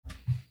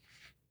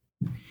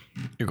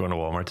You're going to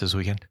Walmart this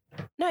weekend?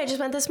 No, I just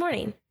went this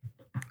morning.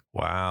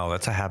 Wow,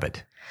 that's a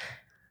habit.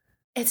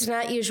 It's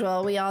not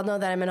usual. We all know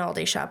that I'm an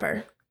Aldi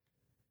shopper.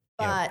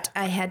 But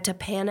I had to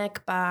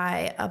panic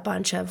buy a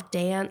bunch of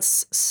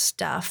dance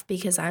stuff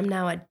because I'm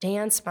now a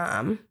dance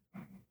mom.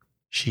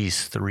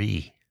 She's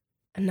 3.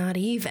 Not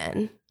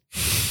even.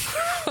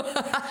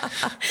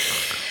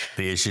 The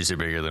issues are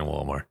bigger than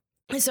Walmart.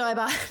 So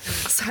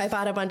I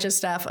bought a bunch of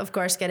stuff, of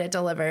course, get it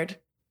delivered.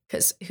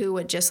 Because who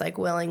would just like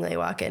willingly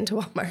walk into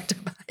Walmart to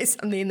buy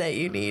something that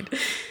you need?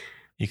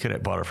 You could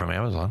have bought it from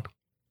Amazon.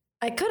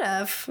 I could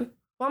have.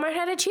 Walmart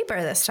had it cheaper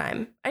this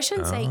time. I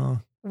shouldn't say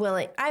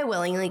willing. I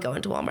willingly go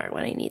into Walmart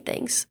when I need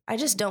things. I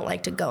just don't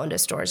like to go into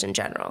stores in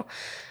general.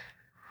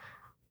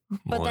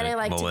 But then I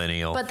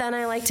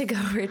like to go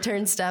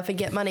return stuff and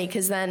get money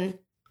because then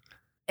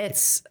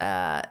it's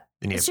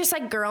just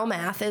like girl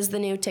math is the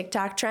new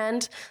TikTok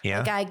trend. Yeah.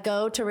 Like I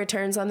go to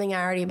return something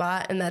I already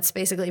bought and that's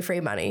basically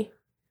free money.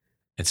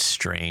 It's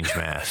strange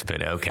math,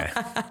 but okay.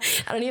 I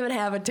don't even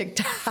have a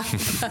TikTok,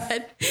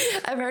 but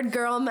I've heard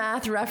girl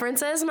math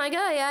references. I'm like,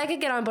 oh yeah, I could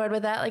get on board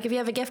with that. Like if you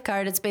have a gift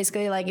card, it's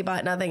basically like you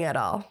bought nothing at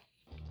all.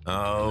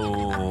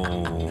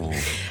 Oh.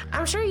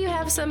 I'm sure you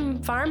have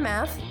some farm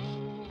math.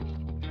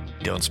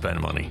 Don't spend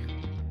money.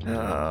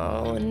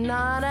 Oh,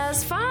 not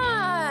as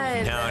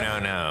fun.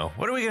 No.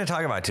 What are we going to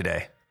talk about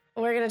today?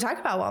 We're going to talk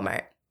about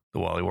Walmart. The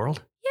Wally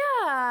World?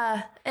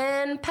 Yeah,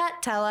 and pet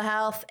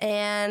telehealth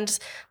and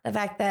the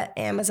fact that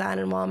Amazon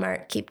and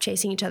Walmart keep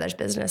chasing each other's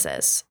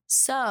businesses.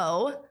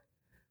 So,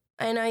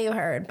 I know you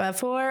heard, but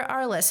for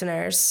our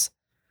listeners...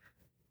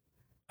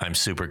 I'm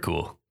super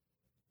cool.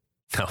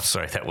 Oh,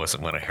 sorry, that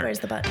wasn't what I heard. Where's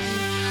the button?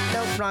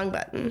 Nope, wrong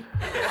button.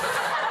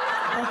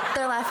 Oh,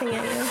 they're laughing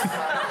at you.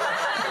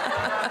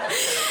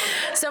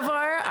 So for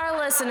our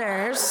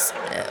listeners,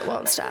 it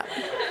won't stop.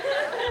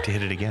 To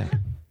hit it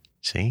again.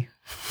 See?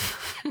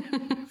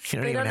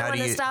 We don't know when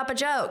to stop a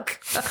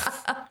joke.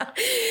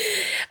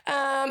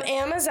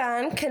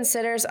 Amazon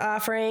considers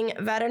offering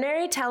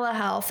veterinary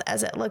telehealth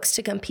as it looks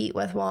to compete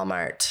with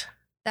Walmart.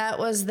 That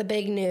was the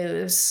big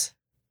news,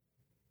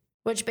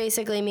 which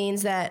basically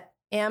means that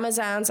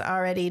Amazon's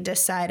already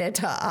decided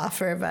to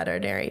offer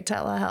veterinary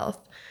telehealth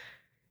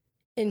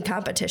in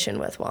competition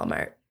with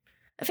Walmart.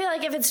 I feel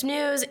like if it's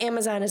news,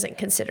 Amazon isn't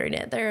considering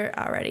it. They're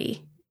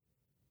already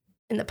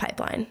in the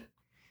pipeline.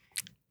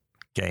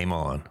 Game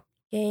on.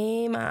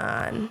 Game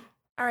on.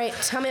 All right,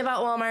 tell me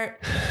about Walmart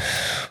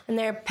and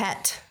their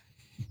pet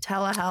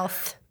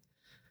telehealth.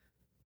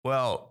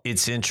 Well,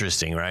 it's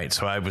interesting, right?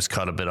 So I was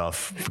caught a bit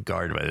off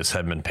guard by this. I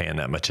haven't been paying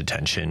that much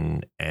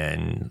attention.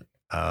 And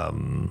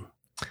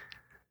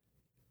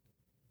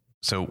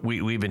so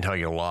we've been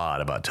talking a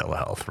lot about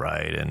telehealth,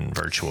 right? And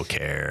virtual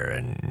care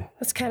and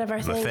that's kind of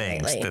our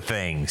thing lately. The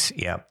things.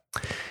 Yep.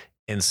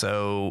 And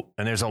so,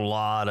 and there's a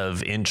lot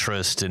of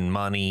interest and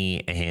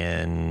money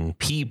and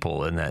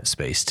people in that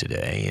space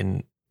today.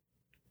 And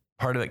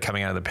part of it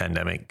coming out of the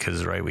pandemic,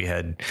 because, right, we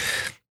had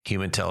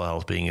human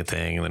telehealth being a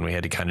thing, and then we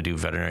had to kind of do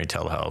veterinary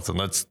telehealth. And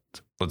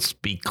let's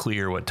be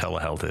clear what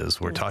telehealth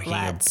is. We're talking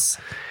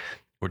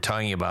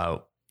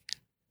about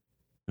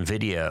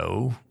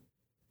video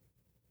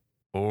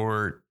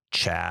or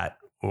chat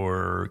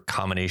or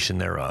combination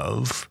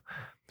thereof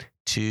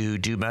to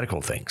do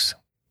medical things.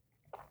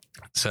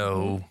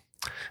 So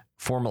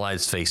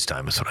formalized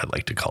FaceTime is what I'd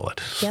like to call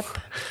it. Yep.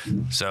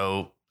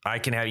 So you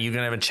can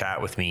have a chat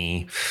with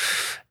me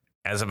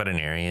as a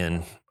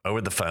veterinarian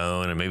over the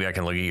phone, and maybe I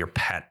can look at your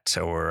pet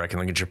or I can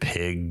look at your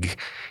pig,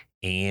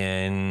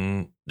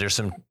 and there's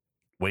some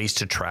ways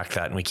to track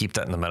that, and we keep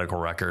that in the medical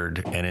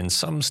record. And in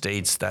some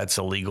states, that's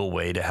a legal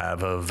way to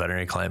have a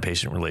veterinary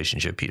client-patient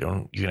relationship.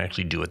 You can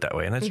actually do it that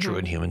way, and that's true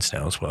in humans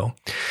now as well.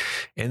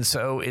 And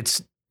so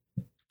it's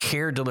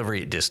care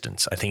delivery at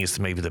distance, I think, is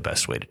maybe the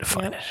best way to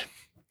define it.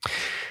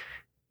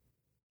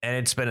 And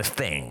it's been a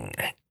thing,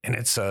 and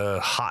it's a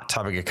hot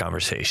topic of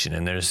conversation.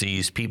 And there's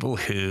these people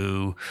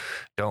who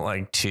don't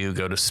like to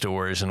go to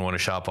stores and want to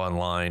shop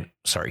online.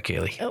 Sorry,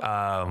 Kaylee.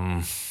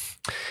 Oh.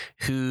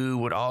 Who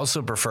would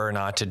also prefer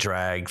not to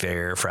drag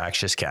their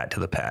fractious cat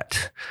to the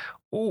pet,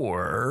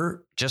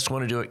 or just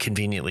want to do it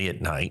conveniently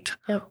at night.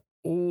 Yep.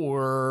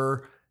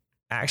 Or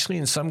actually,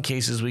 in some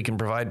cases, we can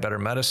provide better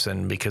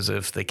medicine, because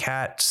if the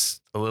cat's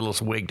a little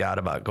wigged out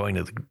about going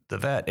to the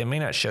vet, it may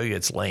not show you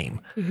it's lame.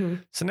 Mm-hmm.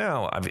 So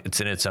now it's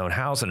in its own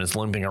house and it's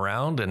limping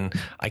around, and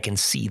I can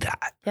see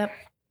that. Yep.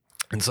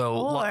 And so,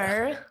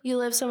 or you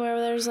live somewhere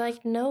where there's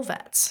like no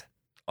vets.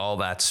 All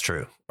that's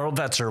true. Or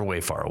vets are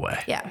way far away.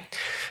 Yeah.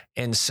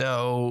 And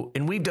so,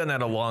 and we've done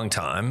that a long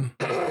time.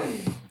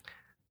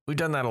 We've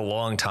done that a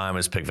long time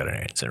as pig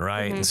veterinarians,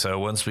 right? Mm-hmm. And so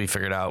once we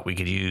figured out we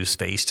could use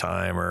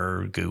FaceTime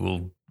or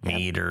Google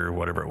Meet or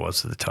whatever it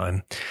was at the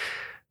time,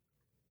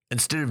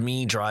 instead of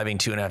me driving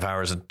 2.5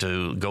 hours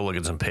to go look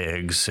at some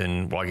pigs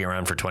and walking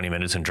around for 20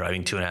 minutes and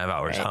driving 2.5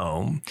 hours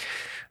home,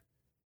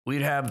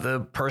 we'd have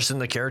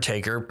the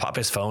caretaker, pop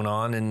his phone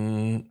on,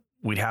 and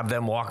we'd have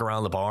them walk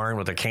around the barn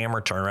with a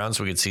camera, turn around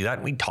so we could see that.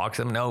 And we'd talk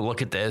to them, no,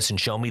 look at this and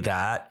show me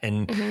that.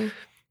 And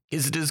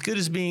is it as good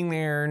as being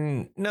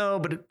there? No,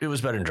 but it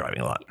was better than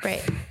driving a lot.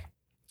 Right.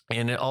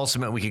 And it also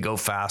meant we could go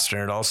faster.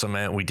 And it also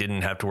meant we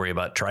didn't have to worry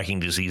about tracking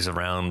disease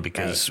around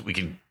because we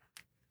could,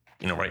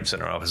 right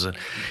center opposite.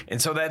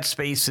 And so that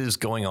space is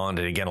going on.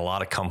 And again, a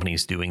lot of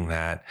companies doing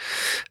that.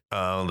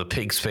 The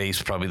pig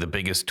space, probably the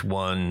biggest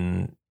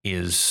one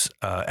is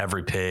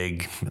Every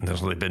Pig. And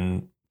they've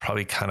been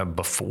probably kind of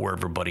before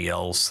everybody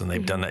else. And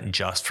they've done that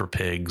just for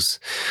pigs.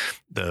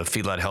 The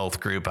Feedlot Health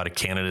Group out of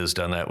Canada has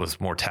done that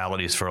with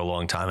mortalities for a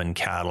long time in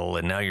cattle.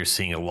 And now you're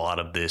seeing a lot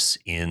of this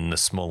in the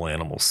small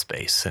animal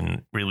space,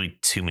 and really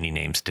too many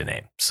names to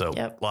name. So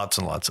lots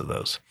and lots of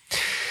those.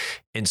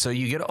 And so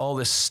you get all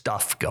this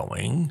stuff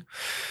going.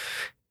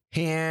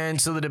 And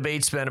so the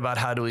debate's been about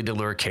how do we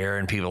deliver care,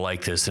 and people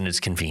like this and it's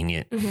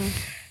convenient.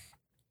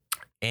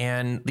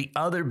 And the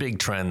other big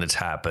trend that's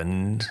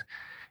happened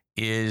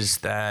is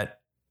that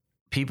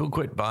people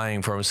quit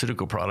buying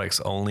pharmaceutical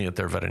products only at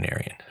their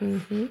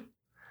veterinarian.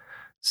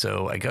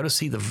 So I go to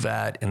see the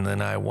vet, and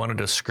then I wanted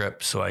a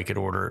script so I could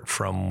order it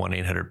from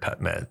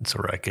 1-800-PET-MEDS,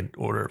 or I could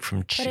order it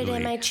from Chewy. Put it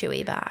in my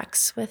Chewy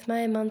box with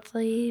my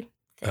monthly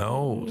thing.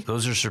 Oh,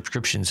 those are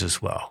subscriptions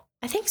as well.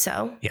 I think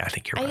so. Yeah, I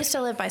think you're right. I used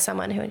to live by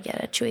someone who would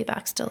get a Chewy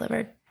box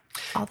delivered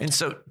all the time. And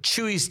so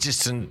Chewy's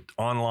just an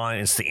online,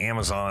 it's the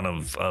Amazon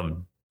of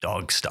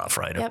dog stuff,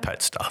 right? Of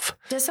pet stuff.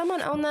 Does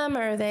someone own them,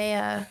 or are they?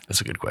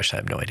 That's a good question. I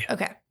have no idea.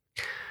 Okay.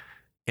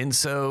 And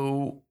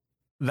so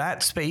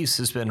that space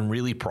has been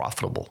really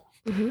profitable.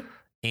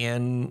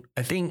 And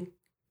I think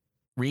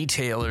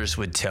retailers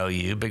would tell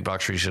you, big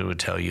box retailers would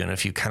tell you, and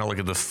if you kind of look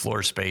at the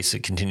floor space,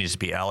 it continues to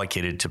be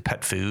allocated to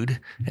pet food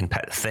and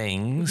pet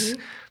things.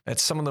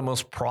 That's some of the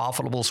most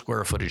profitable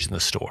square footage in the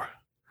store.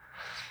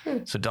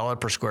 So dollar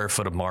per square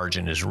foot of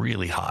margin is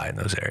really high in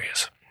those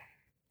areas.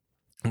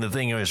 And the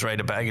thing is,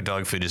 right, a bag of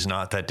dog food is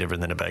not that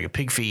different than a bag of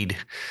pig feed.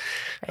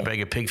 A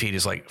bag of pig feed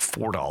is like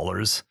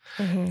 $4,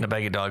 and a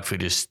bag of dog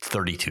food is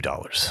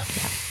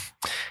 $32.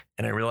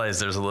 And I realize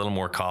there's a little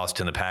more cost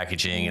in the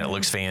packaging, and it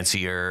looks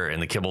fancier,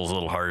 and the kibble's a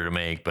little harder to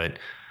make, but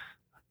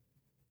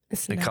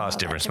the cost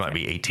difference might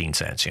be 18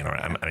 cents.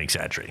 I'm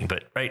exaggerating,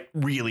 but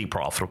really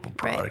profitable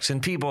products.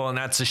 And people, and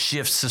that's a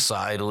shift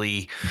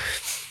societally.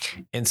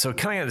 And so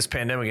coming out of this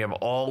pandemic, you have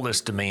all this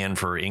demand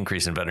for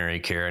increase in veterinary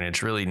care, and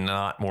it's really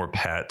not more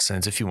pets, and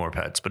it's a few more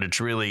pets, but it's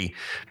really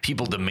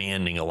people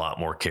demanding a lot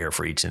more care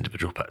for each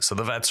individual pet. So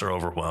the vets are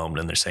overwhelmed,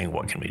 and they're saying,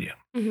 what can we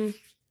do?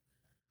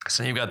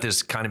 So you've got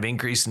this kind of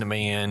increase in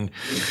demand,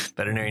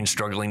 veterinarians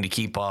struggling to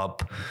keep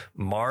up,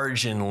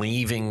 margin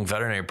leaving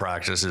veterinary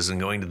practices and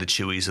going to the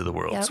Chewies of the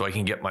world. So I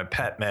can get my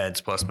pet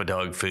meds plus my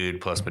dog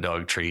food plus my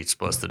dog treats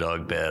plus the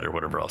dog bed or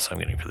whatever else I'm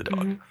getting for the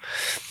dog.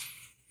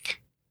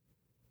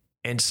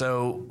 And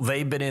so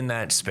they've been in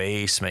that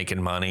space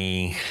making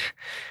money.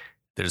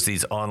 There's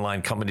these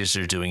online companies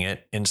that are doing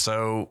it. And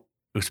so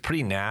it was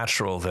pretty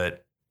natural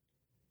that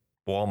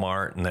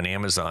Walmart and then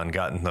Amazon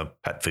got in the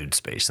pet food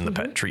space and the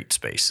pet treat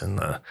space. And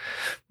if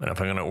I'm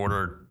going to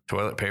order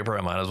toilet paper,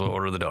 I might as well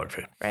order the dog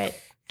food. Right.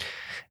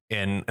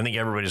 And I think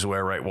everybody's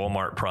aware, right?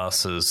 Walmart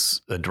Plus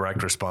is a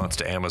direct response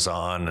to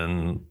Amazon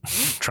and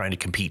trying to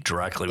compete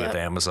directly with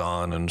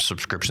Amazon and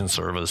subscription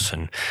service.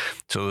 And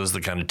so those are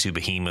the kind of two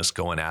behemoths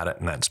going at it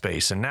in that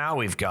space. And now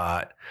we've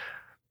got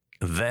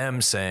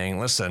them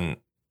saying, listen,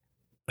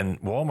 and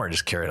Walmart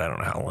just carried, I don't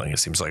know how long, it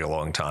seems like a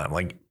long time.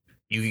 Like,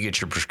 you can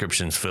get your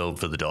prescriptions filled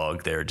for the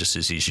dog there just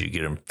as easy as you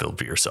get them filled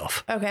for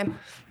yourself. Okay.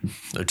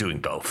 They're doing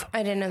both.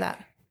 I didn't know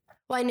that.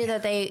 Well, I knew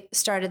that they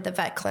started the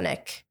vet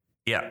clinic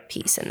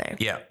piece in there.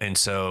 Yeah. And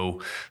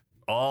so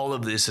all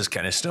of this is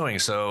kind of snowing.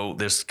 So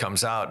this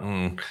comes out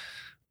and,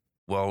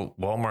 well,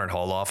 Walmart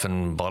hauled off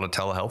and bought a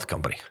telehealth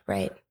company.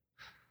 Right.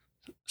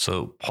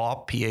 So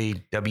PAWP,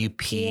 P-A-W-P.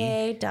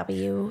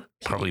 P-A-W-P.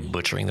 Probably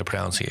butchering the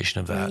pronunciation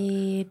of that.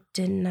 We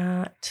did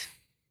not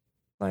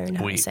learn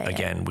how to say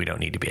it. We don't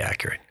need to be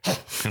accurate.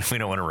 We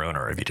don't want to ruin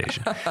our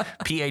reputation.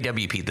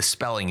 PAWP, the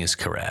spelling is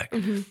correct.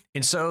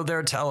 And so they're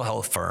a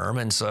telehealth firm.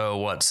 And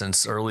so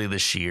since early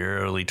this year,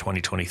 early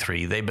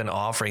 2023, they've been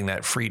offering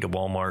that free to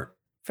Walmart.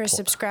 For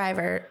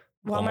subscriber.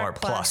 Walmart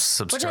Plus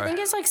subscriber. Which I think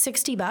is like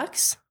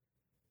 $60.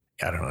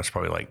 I don't know. It's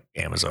probably like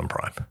Amazon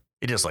Prime.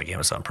 It is like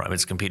Amazon Prime.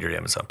 It's competed at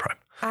Amazon Prime.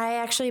 I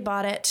actually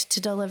bought it to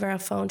deliver a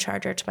phone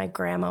charger to my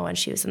grandma when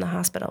she was in the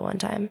hospital one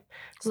time. I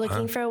was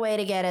looking for a way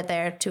to get it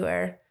there to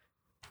her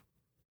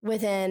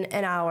within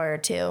an hour or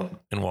two.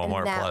 And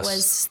Walmart Plus. That Plus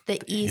was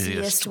the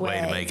easiest way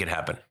to make it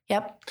happen.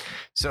 Yep.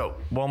 So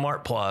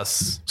Walmart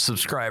Plus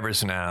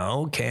subscribers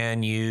now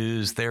can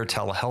use their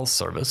telehealth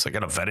service. I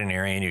got a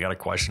veterinarian. You got a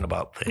question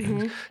about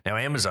things. Now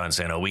Amazon's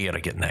saying, we got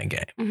to get in that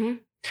game.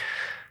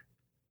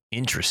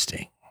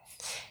 Interesting.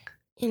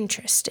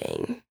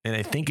 And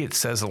I think it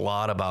says a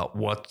lot about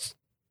what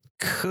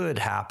could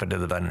happen to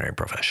the veterinary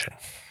profession.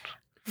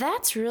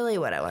 That's really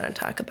what I want to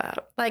talk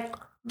about. Like,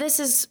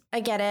 I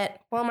get it.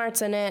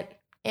 Walmart's in it.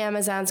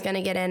 Amazon's going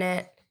to get in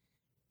it.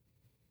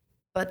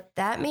 But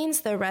that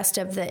means the rest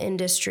of the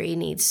industry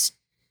needs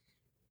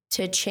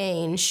to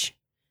change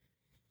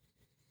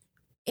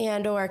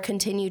and or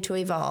continue to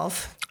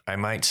evolve. I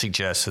might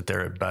suggest that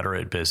they're better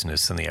at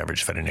business than the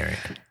average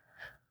veterinarian.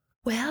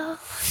 Well,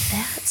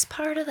 that's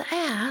part of the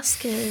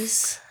ask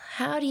is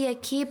how do you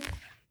keep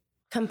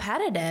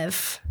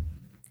competitive?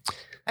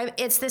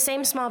 It's the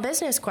same small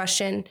business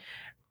question,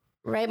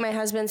 right? My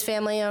husband's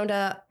family owned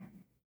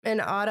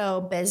an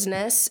auto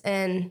business,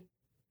 and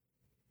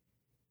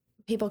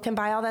people can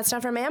buy all that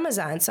stuff from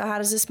Amazon. So how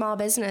does a small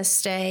business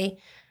stay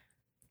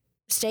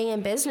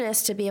in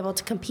business to be able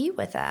to compete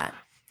with that?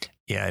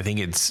 Yeah, I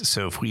think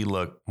so if we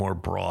look more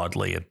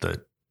broadly at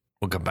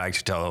we'll come back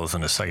to telehealth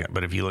in a second,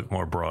 but if you look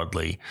more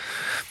broadly,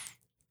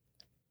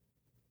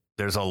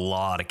 there's a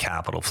lot of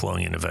capital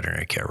flowing into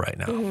veterinary care right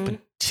now,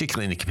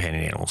 particularly in the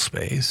companion animal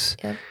space.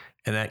 Yep.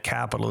 And that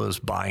capital is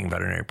buying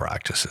veterinary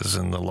practices.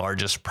 And the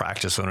largest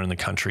practice owner in the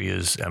country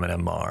is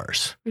M&M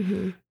Mars.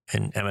 Mm-hmm.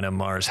 And M&M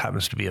Mars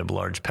happens to be a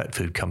large pet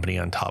food company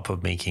on top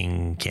of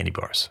making candy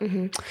bars.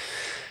 Mm-hmm.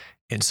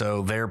 And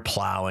so they're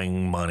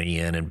plowing money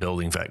in and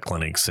building vet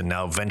clinics. And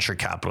now venture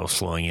capital is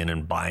flowing in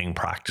and buying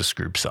practice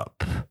groups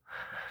up.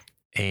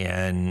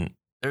 And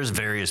there's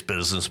various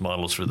business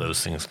models for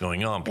those things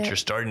going on, but you're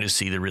starting to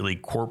see the really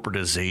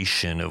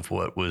corporatization of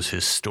what was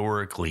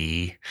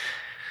historically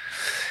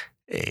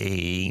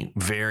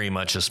very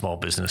much a small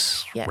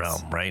business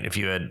realm, right? If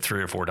you had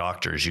 3 or 4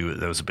 doctors,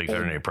 that was a big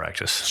veterinary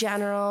practice.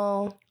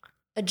 A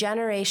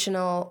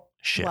generational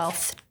shift.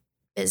 Wealth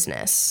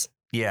business.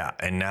 Yeah.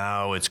 And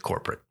now it's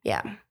corporate.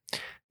 Yeah.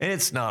 And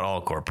it's not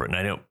all corporate.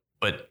 And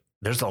but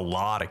there's a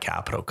lot of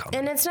capital coming.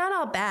 And it's not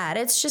all bad.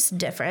 It's just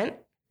different.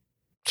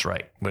 That's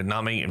right. But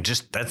not me.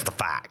 That's the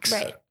facts.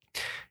 Right.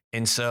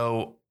 And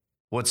so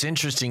what's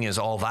interesting is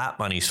all that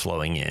money's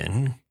flowing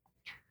in.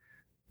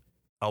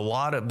 A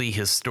lot of the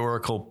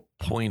historical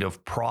point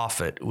of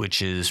profit,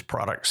 which is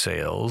product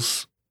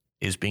sales,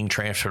 is being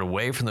transferred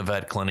away from the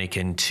vet clinic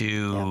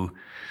into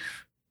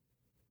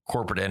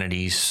corporate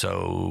entities.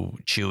 So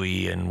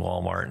Chewy and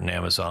Walmart and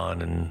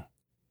Amazon and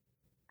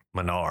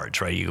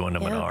Menards, right? You go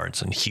into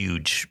Menards and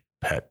huge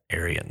pet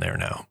area in there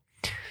now.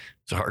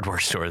 It's a hardware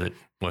store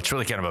it's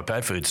really kind of a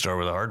pet food store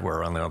with a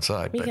hardware on the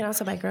outside. You can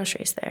also buy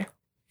groceries there.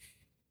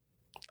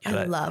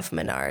 I love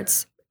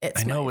Menards.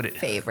 It's my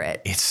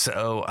favorite. It's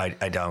so, I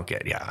don't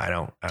get, I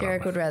don't.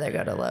 Derek would rather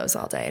go to Lowe's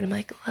all day. And I'm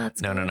like,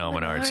 let's go. No.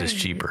 Menards is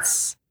cheaper.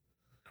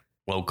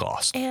 Low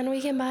cost. And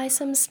we can buy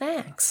some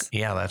snacks.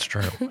 Yeah, that's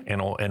true.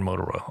 and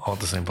motor oil, all at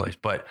the same place.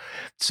 But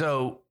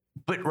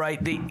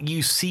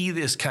you see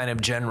this kind of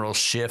general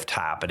shift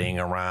happening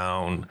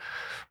around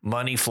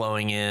money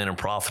flowing in and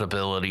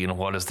profitability. And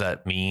what does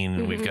that mean?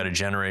 Mm-hmm. We've got a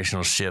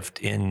generational shift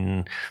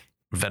in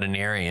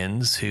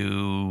veterinarians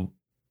who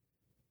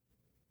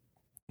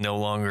no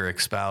longer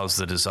espouse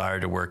the desire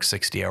to work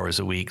 60 hours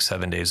a week,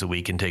 7 days a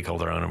week, and take all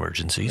their own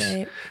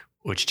emergencies,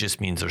 which just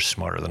means they're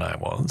smarter than I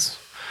was.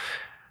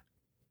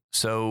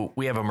 So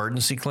we have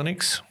emergency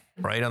clinics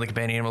right on the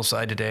companion animal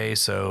side today.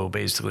 So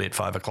basically at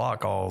 5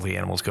 o'clock, all the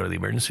animals go to the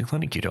emergency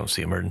clinic. You don't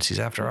see emergencies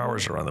after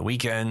hours or on the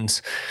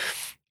weekends.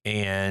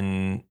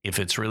 And if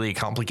it's really a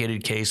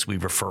complicated case, we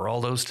refer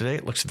all those today.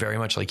 It looks very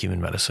much like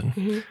human medicine.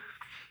 Mm-hmm.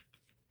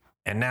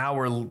 And now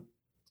we're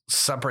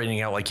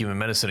separating out like human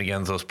medicine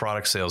again. Those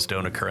product sales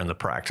don't occur in the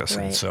practice.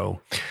 Right. And so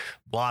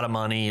a lot of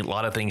money, a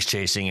lot of things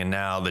chasing. And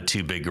now the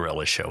 2 big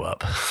gorillas show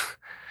up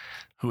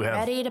who have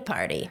ready to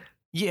party.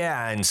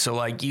 Yeah. And so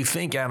like you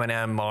think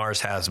M&M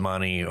Mars has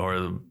money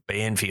or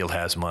Banfield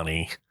has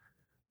money.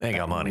 They ain't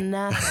got money.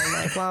 Nothing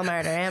like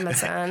Walmart or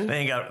Amazon. They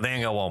ain't got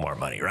Walmart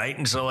money, right?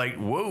 And so like,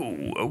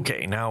 whoa,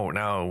 okay, now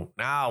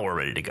we're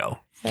ready to go.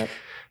 Yep.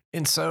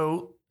 And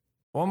so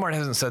Walmart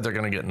hasn't said they're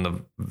going to get in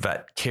the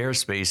vet care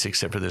space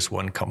except for this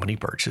one company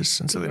purchase.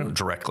 And so they don't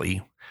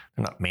directly,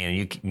 they're not, man,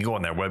 you can go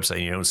on their website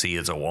and you don't see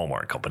it's a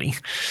Walmart company.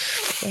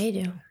 They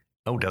do.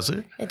 Oh, does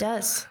it? It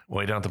does.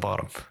 Way down at the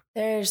bottom.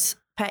 There's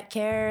pet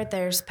care,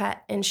 there's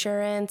pet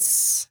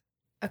insurance,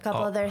 a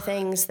couple other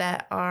things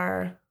that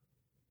are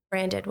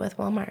branded with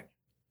Walmart.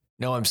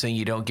 No, I'm saying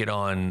you don't get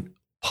on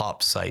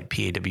POP site,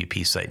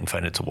 PAWP site, and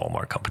find it's a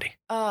Walmart company.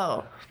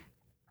 Oh.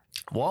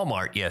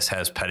 Walmart, yes,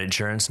 has pet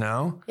insurance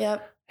now.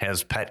 Yep.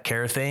 Has pet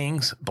care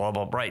things, blah,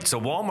 blah, right. So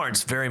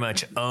Walmart's very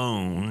much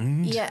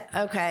owned. Yeah,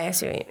 okay, I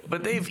see what you mean.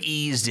 But they've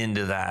eased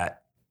into the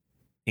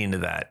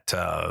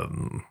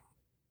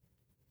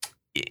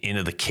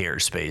care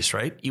space,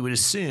 right? You would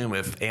assume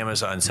if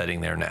Amazon's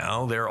sitting there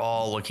now, they're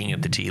all looking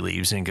at the tea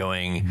leaves and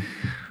going,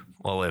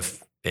 well,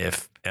 if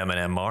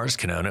M&M Mars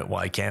can own it,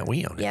 why can't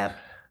we own it? Yep.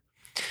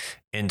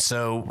 And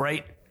so,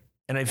 right.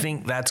 And I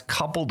think that's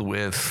coupled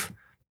with,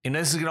 and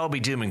this is going to all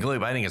be doom and gloom,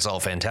 but I think it's all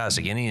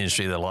fantastic. Any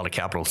industry that a lot of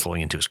capital is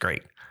flowing into is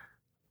great.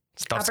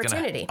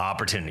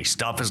 Opportunity.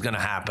 Stuff is going to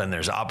happen.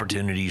 There's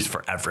opportunities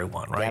for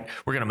everyone, right? Yep.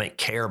 We're going to make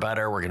care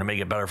better. We're going to make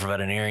it better for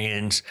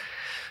veterinarians.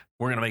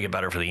 We're going to make it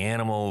better for the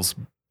animals.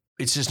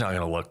 It's just not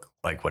going to look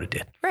like what it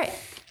did. Right.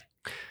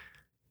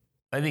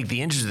 I think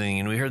the interesting thing,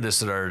 and we heard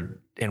this at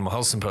our Animal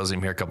Health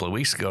Symposium here a couple of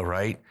weeks ago,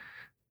 right?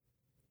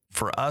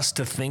 For us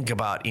to think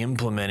about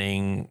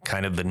implementing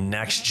kind of the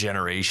next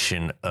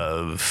generation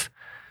of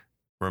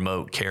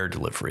remote care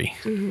delivery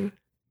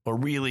or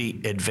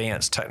really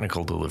advanced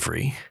technical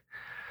delivery,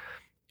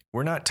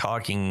 we're not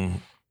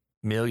talking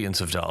millions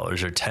of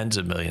dollars or tens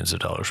of millions of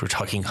dollars. We're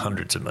talking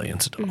hundreds of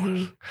millions of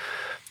dollars.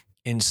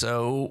 And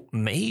so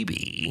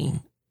maybe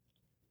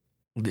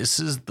this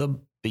is the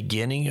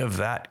beginning of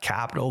that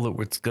capital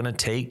that it's going to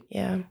take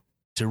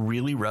to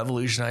really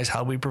revolutionize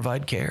how we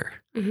provide care.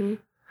 Mm-hmm.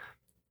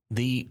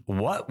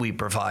 What we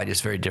provide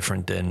is very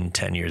different than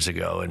 10 years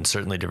ago and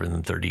certainly different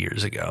than 30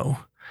 years ago.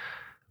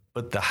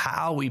 But the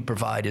how we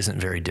provide isn't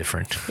very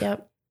different.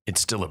 Yep.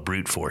 It's still a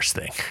brute force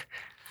thing.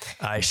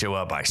 I show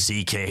up, I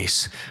see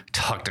case,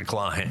 talk to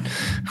client,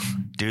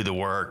 do the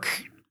work.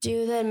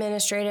 Do the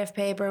administrative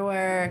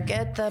paperwork,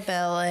 get the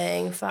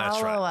billing,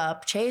 follow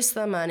up, chase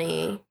the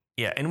money.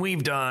 Yeah. And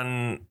we've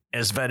done,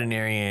 as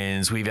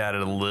veterinarians, we've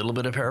added a little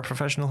bit of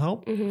paraprofessional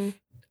help. Mm-hmm.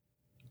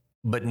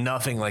 But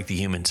nothing like the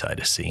human side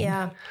of seeing.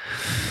 Yeah.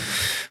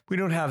 We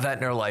don't have that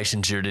in our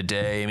licensure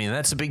today. I mean,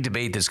 that's a big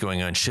debate that's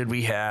going on. Should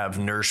we have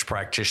nurse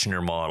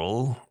practitioner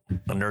model,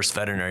 a nurse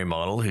veterinary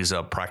model who's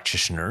a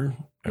practitioner?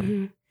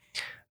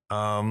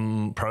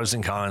 Mm-hmm. Pros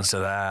and cons to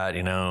that,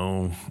 you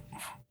know.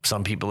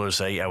 Some people will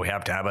say, yeah, we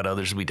have to have it.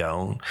 Others we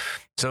don't.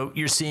 So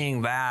you're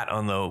seeing that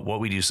on the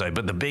what we do side.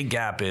 But the big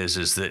gap is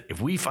that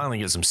if we finally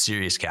get some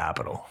serious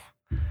capital,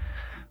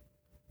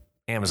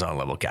 Amazon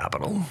level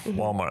capital,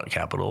 Walmart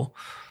capital,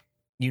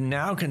 you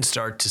now can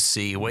start to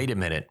see, wait a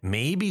minute,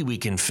 maybe we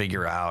can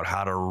figure out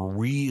how to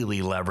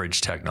really leverage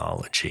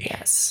technology.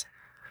 Yes.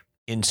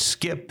 And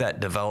skip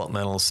that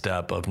developmental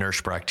step of nurse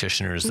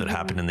practitioners that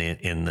happen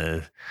in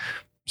the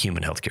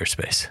human healthcare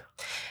space.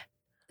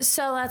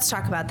 So let's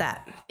talk about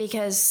that,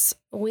 because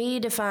we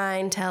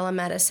define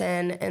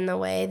telemedicine in the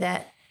way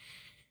that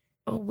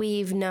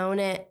we've known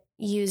it,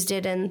 used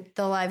it in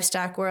the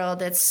livestock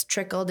world. It's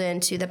trickled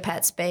into the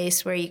pet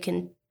space where you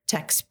can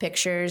text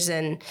pictures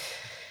and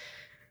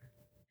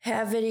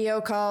have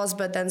video calls,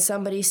 but then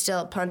somebody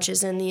still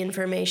punches in the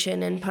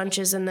information and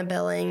punches in the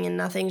billing, and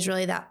nothing's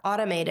really that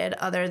automated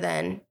other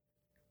than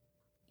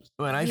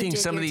and I think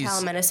some of these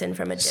telemedicine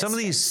from a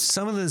distance.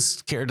 Some of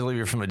this care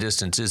delivery from a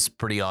distance is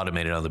pretty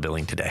automated on the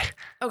billing today.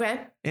 Okay.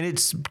 And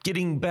it's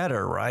getting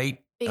better,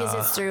 right? Because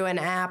it's through an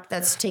app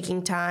that's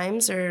taking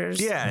times, or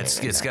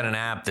it's got an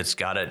app that's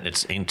got it.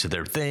 It's into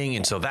their thing,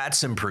 and so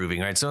that's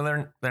improving, right? So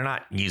they're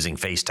not using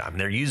FaceTime;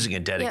 they're using a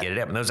dedicated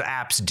app, and those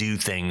apps do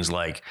things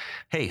like,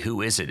 "Hey,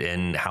 who is it,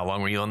 and how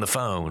long were you on the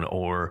phone,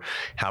 or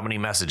how many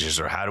messages,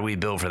 or how do we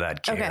bill for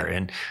that care?"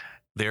 And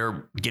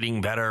they're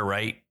getting better,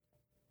 right?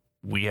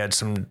 We had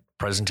some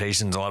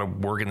presentations, a lot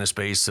of work in the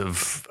space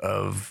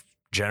of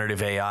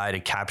generative AI to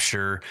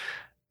capture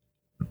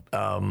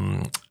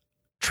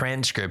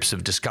transcripts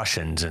of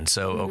discussions. And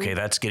so,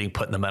 that's getting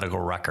put in the medical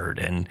record.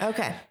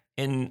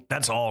 And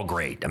that's all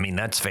great. I mean,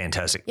 that's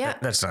fantastic. Yeah.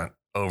 That's not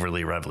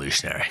overly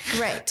revolutionary.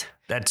 Right.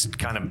 That's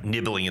kind of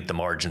nibbling at the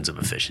margins of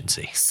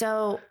efficiency.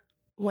 So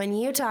when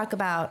you talk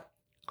about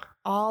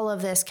all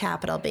of this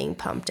capital being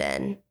pumped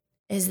in,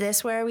 is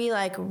this where we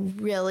like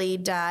really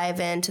dive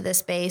into the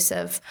space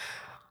of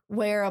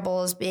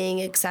wearables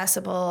being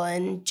accessible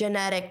and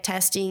genetic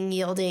testing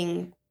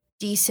yielding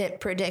decent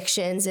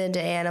predictions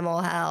into animal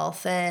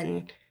health?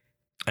 And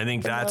I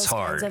think that's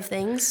hard. Kinds of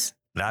things.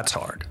 That's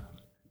hard.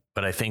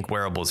 But I think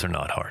wearables are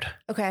not hard.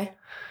 Okay.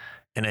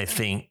 And I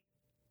think,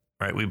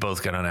 right, we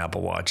both got on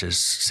Apple Watches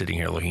sitting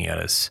here looking at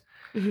us.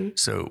 Mm-hmm.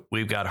 So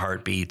we've got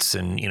heartbeats,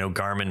 and, you know,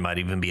 Garmin might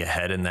even be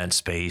ahead in that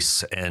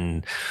space.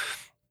 And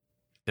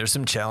there's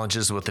some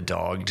challenges with the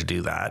dog to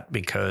do that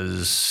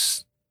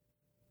because,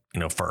 you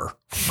know, fur.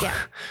 Yeah.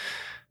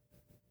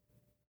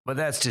 But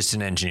that's just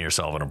an engineer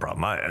solving a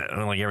problem. I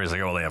don't like everybody's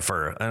like, oh, they have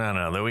fur.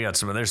 No. We got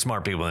there's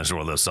smart people in this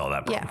world that solve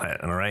that problem.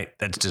 Yeah. All right.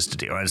 That's just a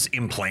deal. It's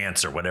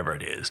implants or whatever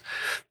it is.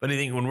 But I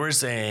think when we're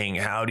saying,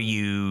 how do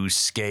you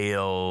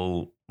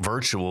scale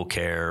virtual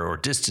care or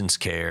distance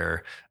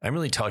care, I'm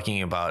really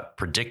talking about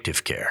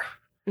predictive care.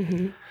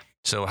 Mm-hmm.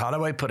 So how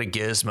do I put a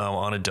gizmo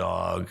on a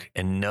dog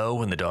and know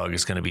when the dog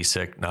is going to be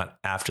sick, not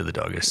after the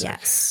dog is sick?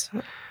 Yes.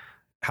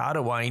 How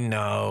do I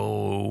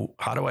know?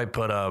 How do I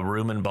put a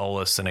rumen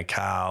bolus in a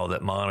cow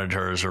that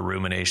monitors her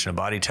rumination of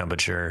body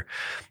temperature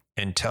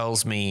and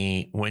tells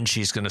me when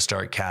she's going to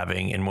start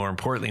calving, and more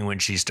importantly, when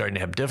she's starting to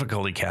have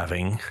difficulty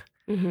calving,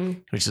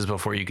 which is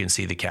before you can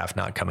see the calf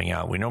not coming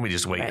out. We normally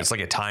just wait. Right. It's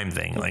like a time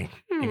thing. Like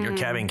if you're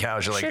calving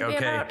cows, you're like, should be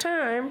about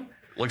time.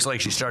 Looks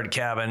like she started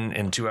calving,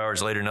 and 2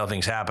 hours later,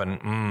 nothing's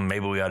happened.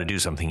 Maybe we ought to do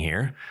something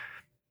here.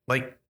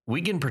 Like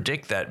we can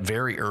predict that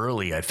very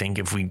early, I think,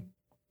 if we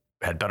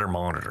had better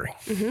monitoring.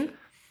 Mm-hmm.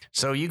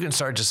 So you can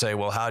start to say,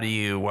 well, why do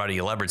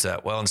you leverage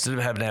that? Well, instead of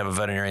having to have a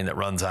veterinarian that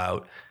runs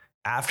out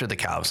after the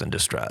cow's in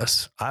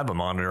distress, I have a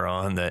monitor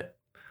on that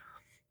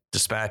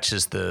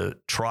dispatches the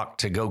truck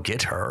to go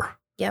get her.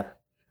 Yep.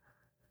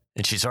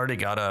 And she's already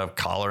got a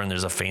collar, and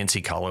there's a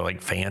fancy collar,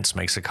 like Vance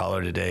makes a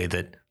collar today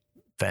that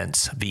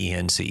Vence,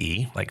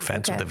 V-E-N-C-E, like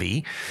fence with a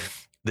V,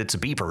 that's a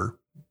beeper.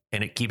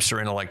 And it keeps her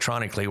in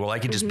electronically. Well, I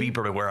can just beep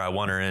her to where I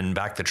want her and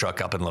back the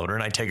truck up and load her.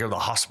 And I take her to the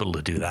hospital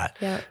to do that.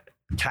 Yeah.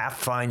 Calf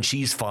fine,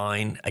 she's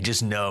fine. I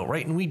just know,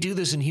 right? And we do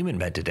this in human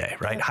med today,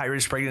 right? Yep. High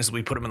risk pregnancy,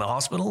 we put them in the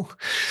hospital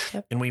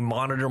and we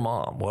monitor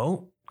mom.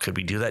 Well, could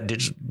we do that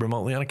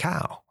remotely on a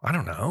cow? I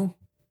don't know.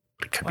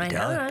 But it could be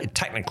done. It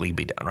technically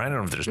be done, right? I don't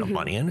know if there's no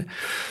money in it.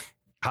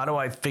 How do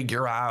I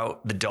figure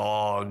out the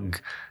dog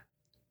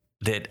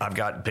that I've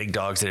got big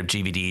dogs that have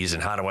GVDs,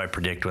 and how do I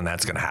predict when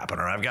that's going to happen?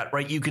 Or I've got,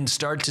 right, you can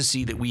start to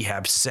see that we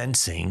have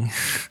sensing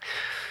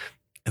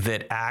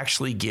that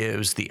actually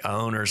gives the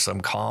owner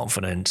some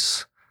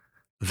confidence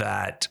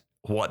that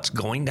what's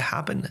going to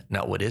happen,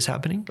 not what is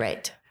happening.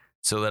 Right.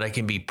 So that I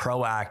can be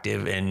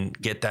proactive and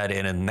get that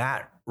in, and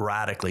that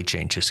radically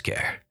changes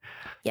care.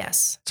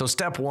 Yes. So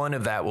step one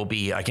of that will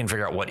be, I can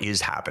figure out what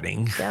is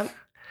happening. Yep.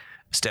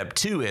 Step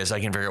two is I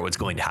can figure out what's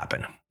going to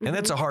happen. And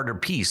that's a harder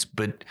piece,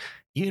 but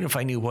even if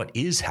I knew what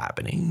is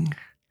happening,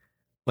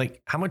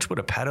 like how much would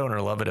a pet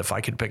owner love it if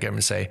I could pick up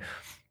and say,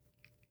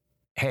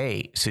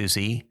 hey,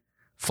 Susie,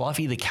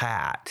 Fluffy the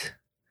cat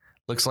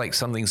looks like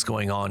something's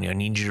going on. I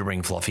need you to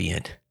bring Fluffy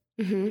in.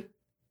 Mm-hmm.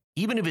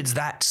 Even if it's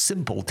that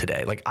simple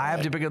today, like I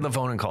have to pick up the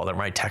phone and call them,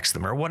 or I text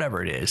them or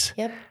whatever it is.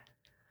 Yep.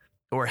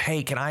 Or,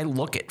 hey, can I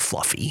look at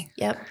Fluffy?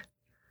 Yep.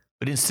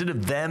 But instead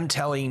of them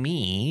telling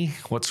me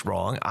what's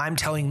wrong, I'm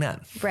telling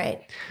them.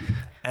 Right.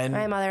 And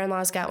my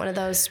mother-in-law's got one of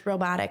those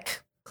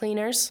robotic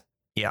cleaners.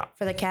 Yeah.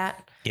 For the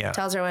cat. Yeah.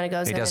 Tells her when it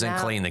goes in and out. It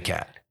doesn't clean the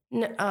cat.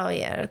 No, oh,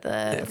 yeah.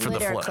 The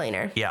litter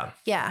cleaner. Yeah.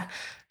 Yeah.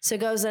 So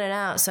it goes in and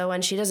out. So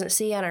when she doesn't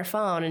see on her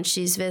phone and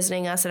she's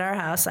visiting us at our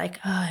house, like,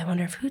 oh, I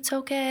wonder if Hoot's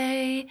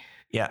okay.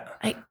 Yeah.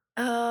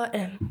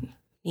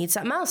 Need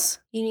something else.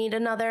 You need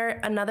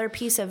another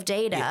piece of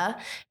data. Yeah.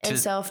 And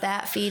so if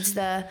that feeds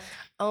the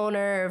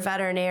owner or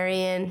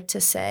veterinarian to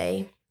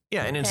say,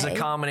 yeah, and it's the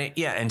common,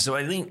 yeah. And so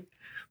I think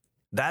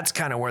that's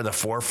kind of where the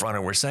forefront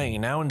of we're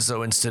saying now. And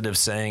so instead of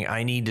saying,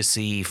 I need to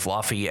see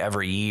Fluffy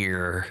every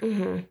year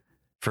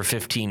for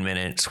 15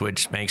 minutes,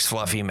 which makes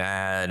Fluffy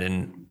mad,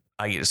 and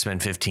I get to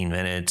spend 15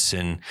 minutes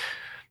and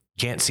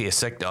can't see a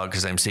sick dog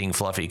because I'm seeing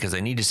Fluffy because I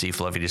need to see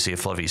Fluffy to see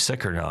if Fluffy's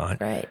sick or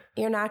not. Right.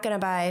 You're not going to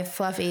buy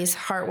Fluffy's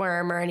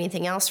heartworm or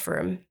anything else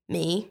for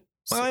me.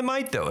 Well, I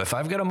might, though. If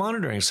I've got a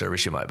monitoring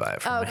service, you might buy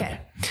it for me.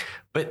 Okay.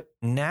 But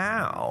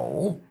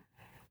now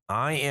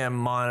I am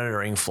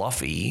monitoring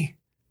Fluffy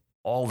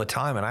all the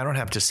time, and I don't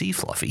have to see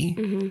Fluffy.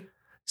 Mm-hmm.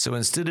 So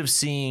instead of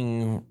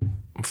seeing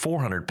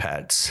 400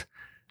 pets,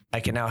 I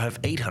can now have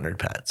 800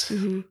 pets.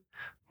 Mm-hmm.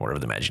 Whatever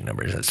the magic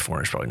number is, that's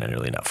 400 is probably not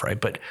nearly enough, right?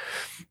 But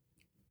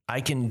I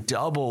can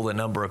double the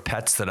number of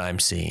pets that I'm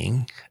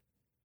seeing.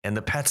 And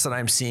the pets that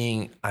I'm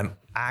seeing, I'm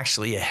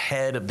actually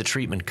ahead of the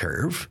treatment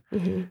curve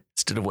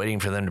instead of waiting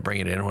for them to bring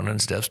it in when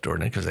it's death's door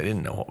because I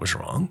didn't know what was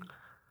wrong.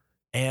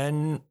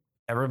 And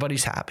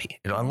everybody's happy.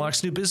 It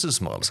unlocks new business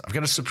models. I've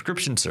got a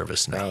subscription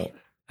service now. Right.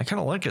 I kind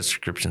of like a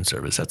subscription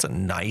service. That's a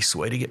nice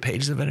way to get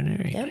paid as a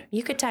veterinarian. Yep.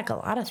 You could tack a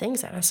lot of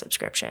things on a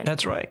subscription.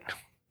 That's right.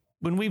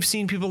 When we've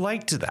seen people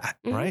like to that,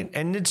 right?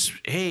 And it's,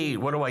 hey,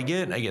 what do I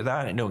get? I get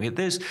that. I don't get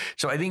this.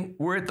 So I think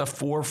we're at the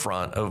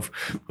forefront of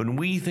when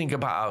we think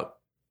about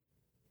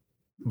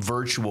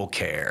virtual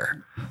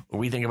care, when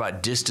we think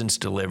about distance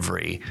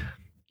delivery,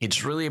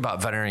 it's really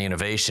about veterinary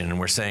innovation. And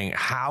we're saying,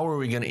 how are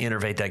we going to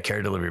innovate that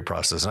care delivery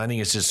process? And I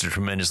think it's just a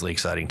tremendously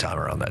exciting time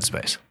around that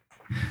space.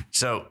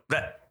 So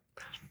that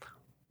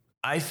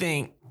I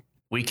think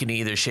we can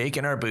either shake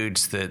in our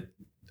boots that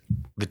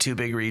the two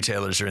big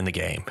retailers are in the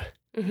game.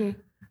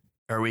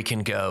 Or we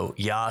can go,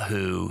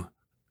 Yahoo,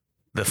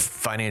 the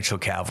financial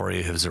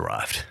cavalry has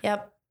arrived.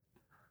 Yep.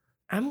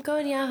 I'm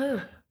going Yahoo.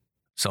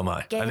 So am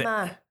I. Game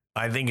on.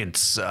 I think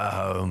it's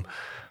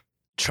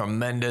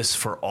tremendous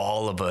for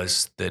all of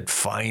us that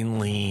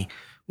finally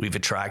we've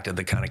attracted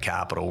the kind of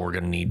capital we're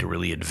going to need to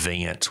really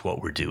advance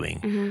what we're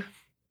doing.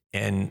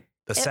 And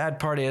the sad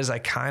part is I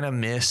kind of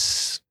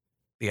miss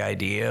the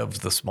idea of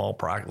the small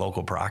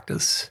local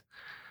practice.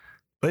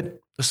 But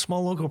the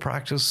small local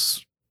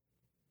practice,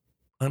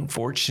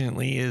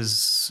 unfortunately,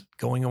 is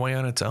going away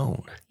on its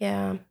own.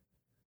 Yeah.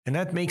 And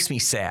that makes me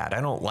sad.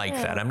 I don't like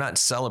that. I'm not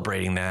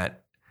celebrating that.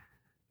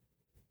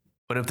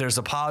 But if there's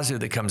a positive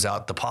that comes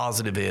out, the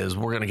positive is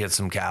we're going to get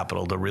some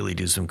capital to really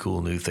do some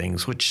cool new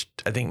things, which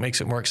I think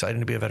makes it more exciting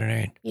to be a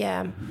veterinarian.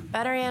 Yeah.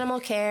 Better animal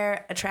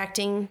care,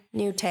 attracting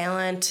new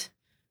talent,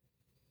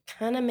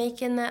 kind of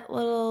making that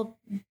little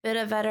bit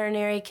of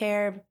veterinary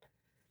care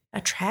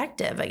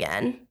attractive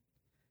again.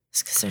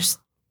 Just because there's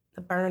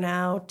the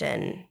burnout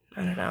and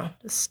I don't know,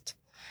 just.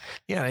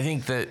 Yeah, I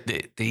think that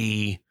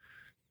the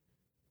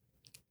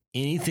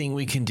anything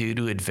we can do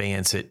to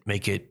advance it,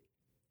 make it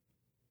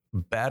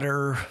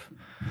better,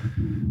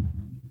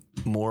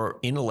 more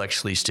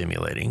intellectually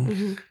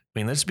stimulating. I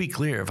mean, let's be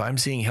clear. If I'm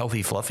seeing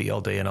healthy Fluffy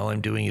all day and all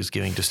I'm doing is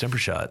giving distemper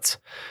shots.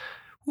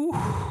 Whew,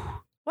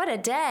 what a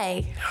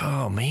day.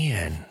 Oh,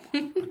 man.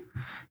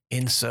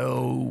 And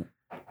so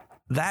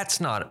that's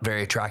not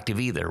very attractive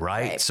either,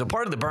 right? So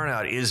part of the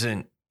burnout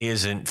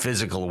isn't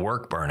physical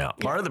work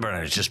burnout. Part of the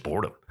burnout is just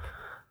boredom.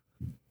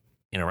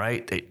 You know,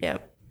 right?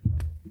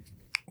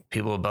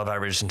 People above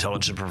average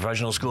intelligence in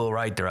professional school,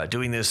 right? They're out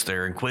doing this.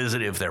 They're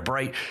inquisitive. They're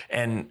bright.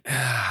 And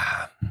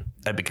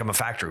I become a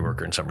factory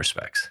worker in some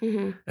respects.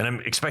 And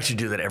I'm expected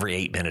to do that every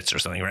 8 minutes or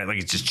something, right? Like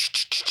it's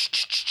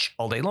just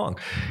all day long.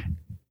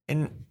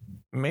 And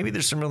maybe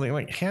there's some really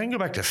like, hey, I can go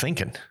back to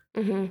thinking.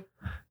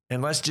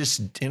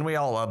 And we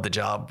all love the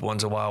job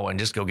once in a while and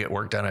just go get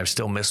work done. I've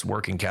still missed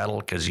working cattle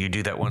because you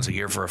do that once a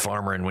year for a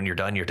farmer. And when you're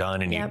done,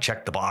 and you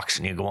check the box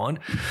and you go on.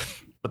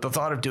 But the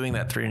thought of doing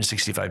that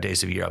 365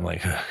 days a year, I'm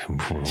like,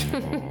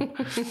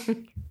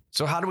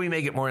 so how do we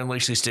make it more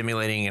intellectually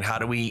stimulating, and how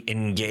do we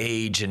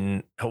engage,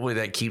 and hopefully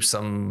that keeps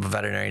some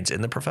veterinarians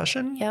in the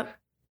profession? Yep.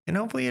 And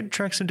hopefully it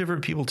attracts some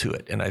different people to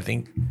it. And I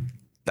think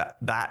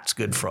that's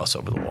good for us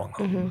over the long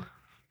haul. Mm-hmm.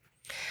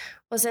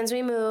 Well, since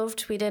we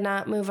moved, we did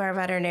not move our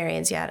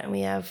veterinarians yet, and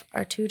we have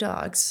our 2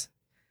 dogs.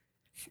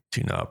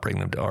 Do not bring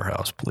them to our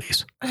house,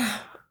 please.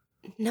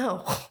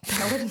 No,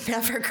 that would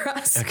never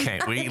cross. Okay,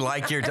 we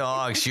like your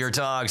dogs.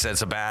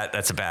 That's a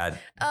bad.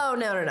 Oh,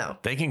 no.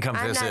 They can come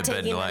visit, I'm not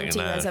taking them to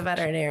you as a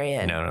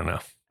veterinarian. No.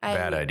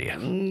 Bad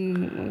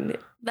idea.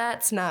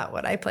 That's not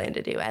what I plan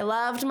to do. I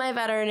loved my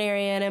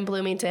veterinarian in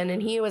Bloomington,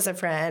 and he was a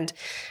friend.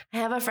 I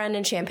have a friend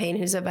in Champaign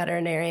who's a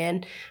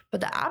veterinarian,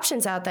 but the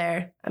options out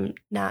there, don't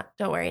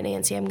worry,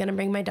 Nancy, I'm going to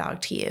bring my dog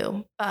to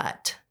you.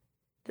 But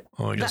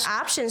the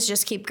options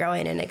just keep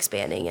growing and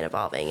expanding and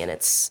evolving, and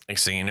it's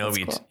next thing you know,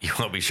 you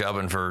won't be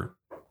shopping for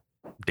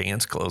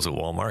dance clothes at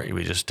Walmart. You'll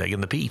be just taking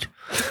the Pete.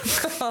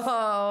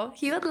 Oh,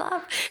 he would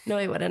love. No,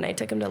 he wouldn't. I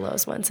took him to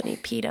Lowe's once and he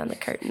peed on the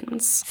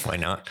curtains. Why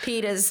not?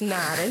 Pete is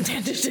not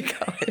intended to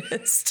go in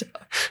his store.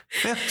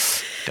 Yeah.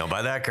 Don't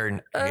buy that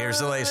curtain. Here's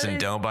the lesson.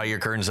 Don't buy your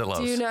curtains at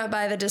Lowe's. Do not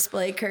buy the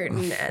display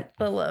curtain at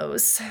the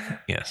Lowe's.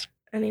 Yes.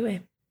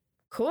 Anyway,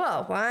 cool.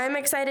 Well, I'm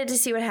excited to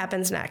see what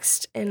happens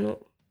next. And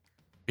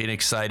be an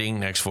exciting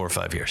next 4 or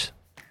 5 years.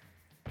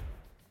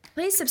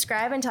 Please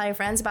subscribe and tell your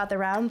friends about the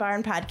Round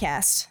Barn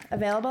podcast,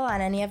 available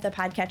on any of the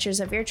podcatchers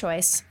of your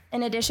choice.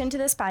 In addition to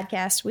this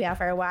podcast, we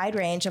offer a wide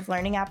range of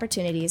learning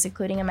opportunities,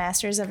 including a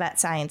Master's of Vet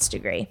Science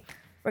degree.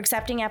 We're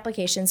accepting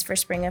applications for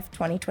spring of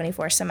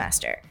 2024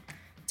 semester.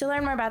 To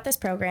learn more about this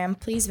program,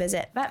 please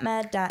visit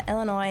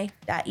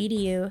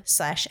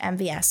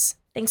vetmed.illinois.edu/MVS.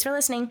 Thanks for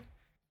listening.